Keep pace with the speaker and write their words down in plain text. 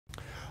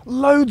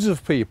Loads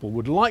of people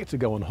would like to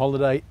go on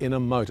holiday in a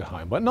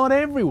motorhome, but not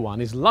everyone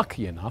is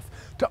lucky enough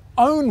to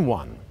own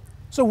one.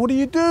 So what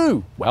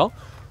do? Well,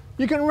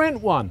 you can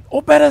rent one,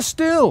 or better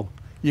still,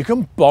 you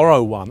can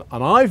borrow one.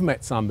 And I've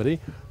met somebody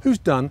who's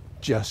done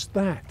just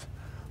that.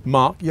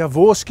 Mark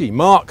Jaworski.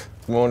 Mark.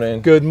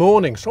 Morning. Good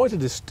morning. Sorry to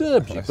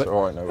disturb you, That's but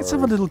all right, no let's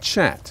have a little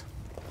chat.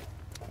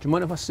 Do you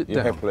mind if I sit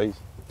down? Yeah, please.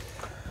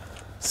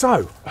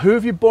 So, who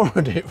have you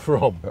borrowed it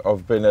from?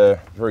 I've been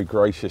very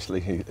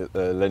graciously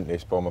lent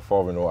this by my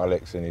father-in-law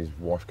Alex and his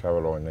wife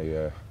Caroline.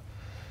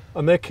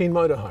 And they're keen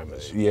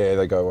motorhomers? Yeah,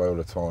 they go away all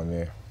the time,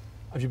 yeah.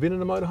 Have you been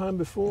in a motorhome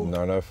before?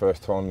 No,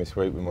 first time this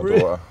week with my Really?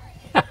 daughter.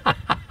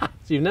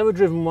 So you've never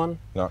driven one?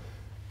 No.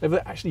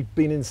 Ever actually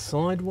been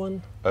inside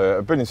one?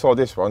 I've been inside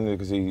this one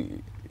because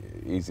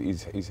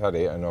he's had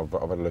it and I've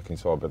had a look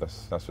inside, but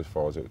that's as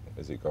far as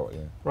it got,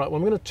 yeah. Right, well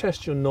I'm going to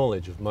test your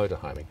knowledge of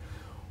motorhoming.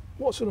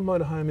 What sort of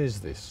motorhome is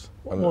this?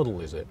 What model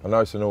is it? I know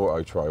it's an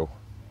auto trail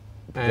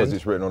because And?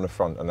 It's written on the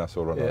front and that's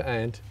all I know. Yeah,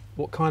 and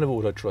what kind of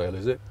auto trail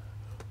is it?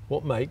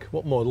 What make?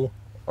 What model?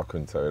 I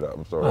couldn't tell you that,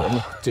 I'm sorry.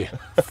 Oh dear,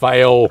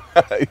 fail.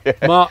 Yeah.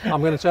 Mark,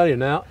 I'm going to tell you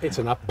now, it's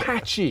an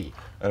Apache.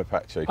 An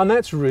Apache. And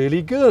that's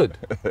really good.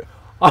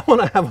 I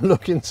want to have a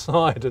look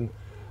inside and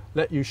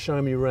let you show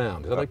me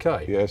around. Is that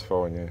okay? Yeah, it's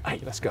fine, yeah. Hey,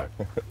 let's go.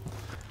 Do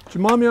you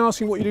mind me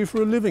asking what you do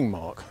for a living,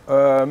 Mark?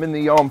 I'm in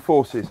the armed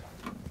forces.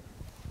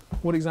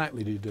 What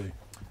exactly do you do?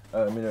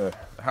 I'm in a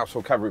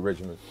household cavalry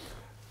regiment.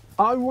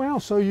 Oh wow,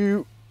 so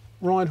you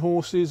ride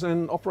horses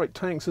and operate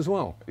tanks as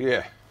well?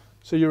 Yeah.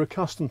 So you're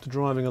accustomed to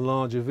driving a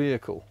larger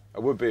vehicle? I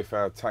would be if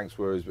our tanks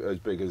were as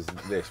big as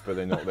this, but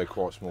they're not, they're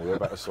quite small. They're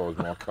about the size of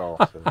my car.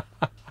 So.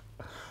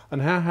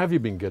 And how have you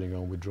been getting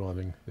on with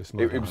driving this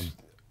motorhome?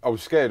 I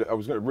was scared.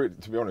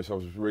 To be honest, I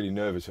was really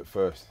nervous at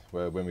first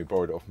when we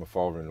borrowed it off my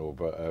father-in-law,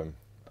 but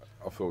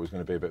I thought it was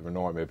going to be a bit of a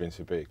nightmare being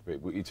so big.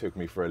 But he took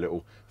me for a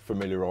little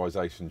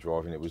familiarisation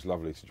drive and it was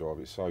lovely to drive.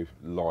 It's so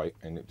light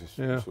and it just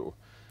sort of,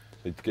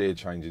 the gear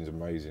changing is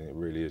amazing. It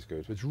really is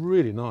good. It's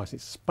really nice.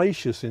 It's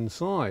spacious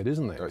inside,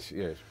 isn't it?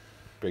 Yeah, it's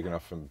big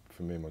enough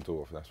for me and my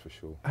daughter, that's for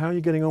sure. How are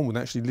you getting on with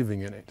actually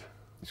living in it?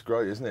 It's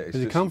great, isn't it?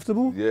 Is it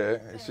comfortable? Yeah,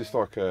 it's just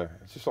like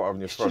having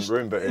your front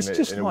room, but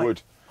in a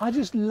wood. I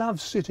just love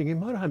sitting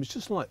in motorhome. It's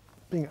just like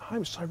being at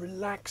home. It's so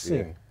relaxing.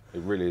 Yeah,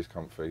 it really is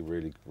comfy.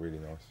 Really, really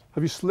nice.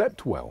 Have you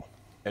slept well?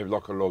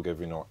 Like a log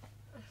every night,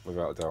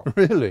 without a doubt.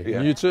 Really?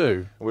 Yeah. You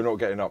too? We're not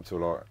getting up till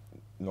like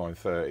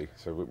 9:30,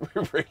 so we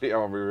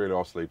really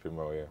are sleeping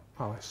well, yeah.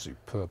 Oh, that's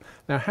superb.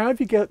 Now, how have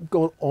you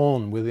got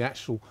on with the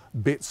actual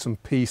bits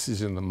and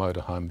pieces in the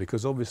motorhome?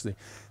 Because obviously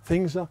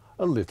things are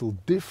a little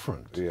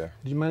different. Yeah.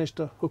 Did you manage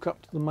to hook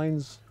up to the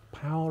mains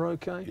power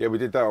okay? Yeah, we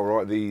did that all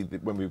right.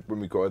 When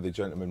we got it, the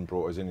gentleman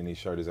brought us in and he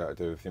showed us how to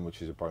do everything,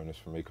 which is a bonus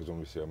for me because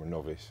obviously I'm a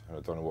novice and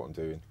I don't know what I'm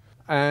doing.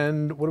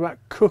 And what about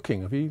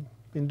cooking? Have you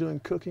been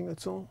doing cooking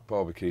at all?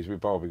 Barbecues, we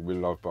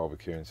love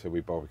barbecuing, so we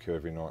barbecue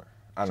every night.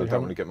 And So I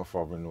don't want to get my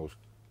father-in-law's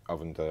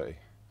oven dirty.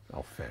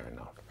 Oh, fair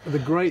enough. The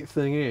great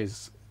thing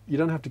is, you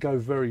don't have to go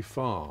very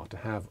far to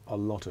have a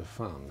lot of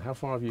fun. How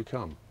far have you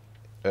come?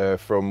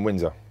 From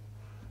Windsor.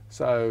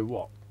 So,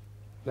 what?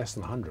 Less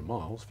than 100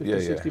 miles?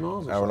 50, 60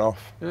 miles or Hour and a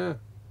half. Yeah.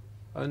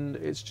 And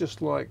it's just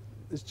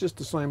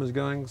the same as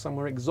going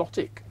somewhere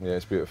exotic. Yeah,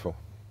 it's beautiful.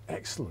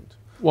 Excellent.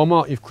 Well,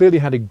 Mark, you've clearly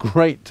had a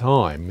great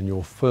time in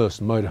your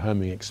first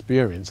motorhoming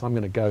experience. I'm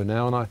going to go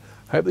now and I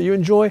hope that you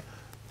enjoy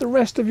the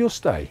rest of your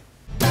stay.